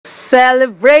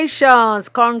Celebrations,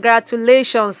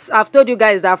 congratulations. I've told you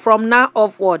guys that from now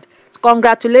onward,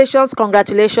 congratulations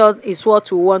is what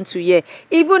we want to hear.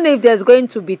 Even if there's going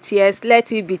to be tears,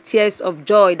 let it be tears of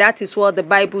joy. That is what the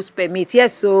Bibles permit.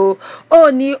 Yes, so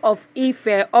Ooni of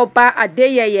Ife Oba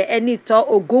Adeyeye Enito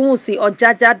Ogunwusi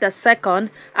Ojaja II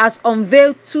has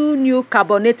unveiled 2 new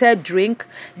carbonated drinks.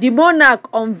 The monarch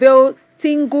unveiled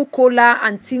Tingu Cola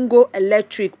and Tingu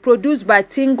Electric, produced by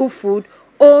Tingu Food,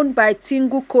 owned by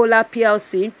Tingu Cola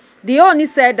PLC. The Ooni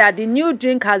said that the new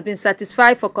drink has been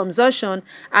certified for consumption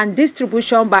and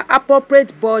distribution by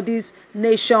appropriate bodies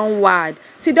nationwide.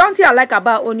 See, don't you like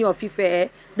about Ooni of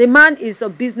Ife? The man is a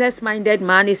business-minded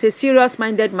man. He's a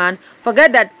serious-minded man.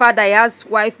 Forget that father, he has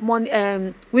wife, money,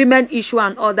 women issue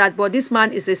and all that. But this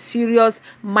man is a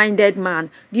serious-minded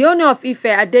man. The Ooni of Ife,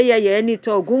 Adeyeye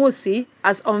Enito Ogunwusi,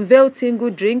 has unveiled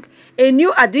Tingu drink, a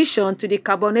new addition to the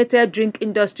carbonated drink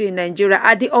industry in Nigeria.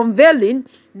 At the unveiling,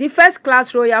 the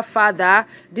first-class royal father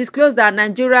disclosed that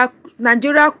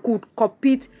Nigeria could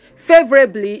compete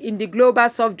favorably in the global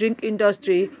soft drink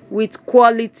industry with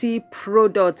quality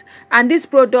products, and these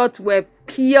products were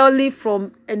purely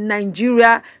from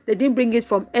Nigeria. They didn't bring it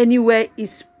from anywhere.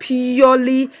 It's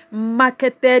purely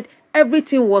marketed.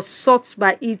 Everything was sourced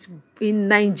by it in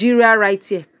Nigeria right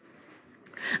here.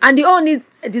 And the Ooni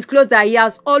disclosed that he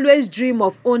has always dreamed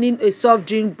of owning a soft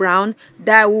drink brand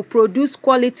that will produce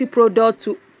quality product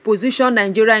to position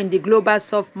Nigeria in the global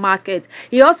soft market.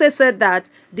 He also said that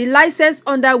the license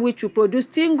under which we produce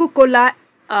Tingu Cola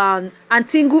and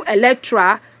Tingu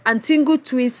Electra and Tingu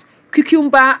Twist,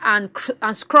 Cucumber and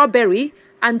Strawberry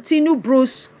and Tingu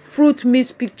Bruce Fruit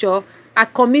Mix Picture are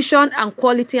commissioned and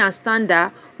quality and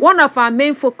standard. One of our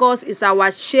main focus is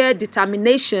our shared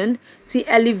determination to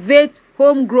elevate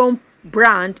homegrown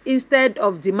brand instead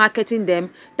of demarketing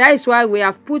them. That is why we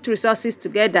have put resources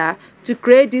together to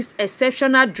create these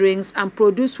exceptional drinks and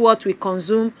produce what we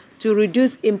consume to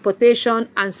reduce importation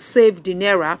and save the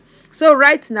naira. So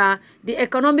right now, the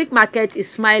economic market is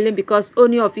smiling because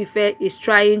Ooni of Ife is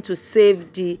trying to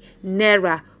save the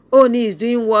naira. Ooni is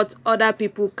doing what other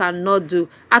people cannot do.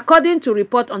 According to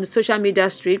report on the social media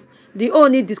street, the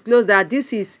Ooni disclosed that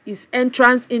this is his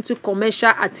entrance into commercial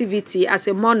activity as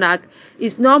a monarch.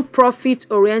 Is non-profit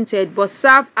oriented but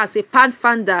serve as a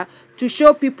pathfinder to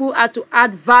show people how to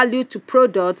add value to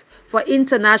products for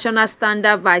international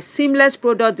standard via seamless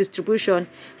product distribution.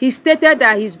 He stated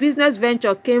that his business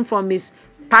venture came from his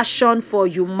passion for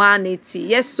humanity.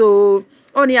 Yes, so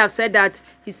Ooni have said that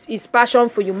his passion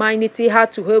for humanity, how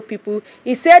to help people.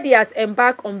 He said he has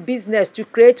embarked on business to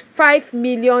create 5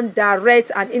 million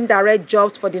direct and indirect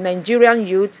jobs for the Nigerian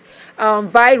youth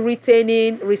via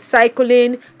retaining,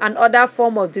 recycling, and other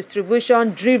form of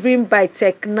distribution driven by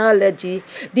technology.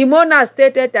 The monarch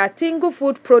stated that Tingu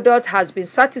food product has been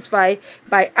certified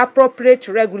by appropriate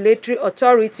regulatory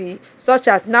authority such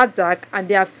as NAFDAC, and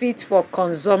they are fit for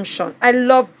consumption. I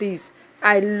love this.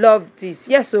 I love this.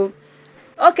 Yes, so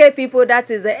okay, people, that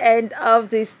is the end of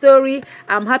the story.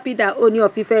 I'm happy that Ooni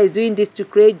of Ife is doing this to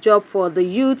create job for the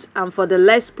youth and for the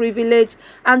less privileged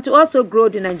and to also grow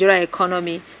the Nigerian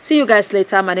economy. See you guys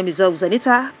later. My name is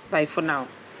Zanita. Bye for now.